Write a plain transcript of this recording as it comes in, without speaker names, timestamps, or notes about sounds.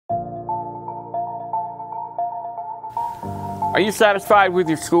Are you satisfied with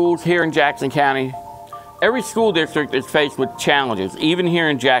your schools here in Jackson County? Every school district is faced with challenges, even here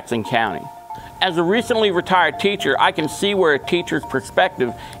in Jackson County. As a recently retired teacher, I can see where a teacher's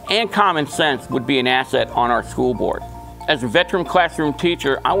perspective and common sense would be an asset on our school board. As a veteran classroom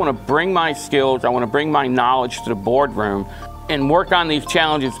teacher, I want to bring my skills, I want to bring my knowledge to the boardroom and work on these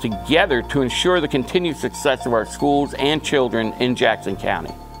challenges together to ensure the continued success of our schools and children in Jackson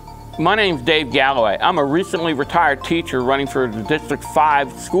County. My name's Dave Galloway. I'm a recently retired teacher running for the District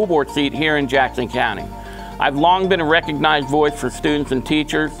 5 school board seat here in Jackson County. I've long been a recognized voice for students and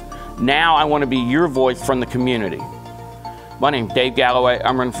teachers. Now I want to be your voice from the community. My name's Dave Galloway.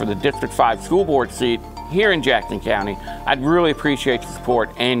 I'm running for the District 5 school board seat here in Jackson County. I'd really appreciate your support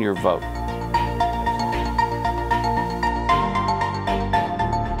and your vote.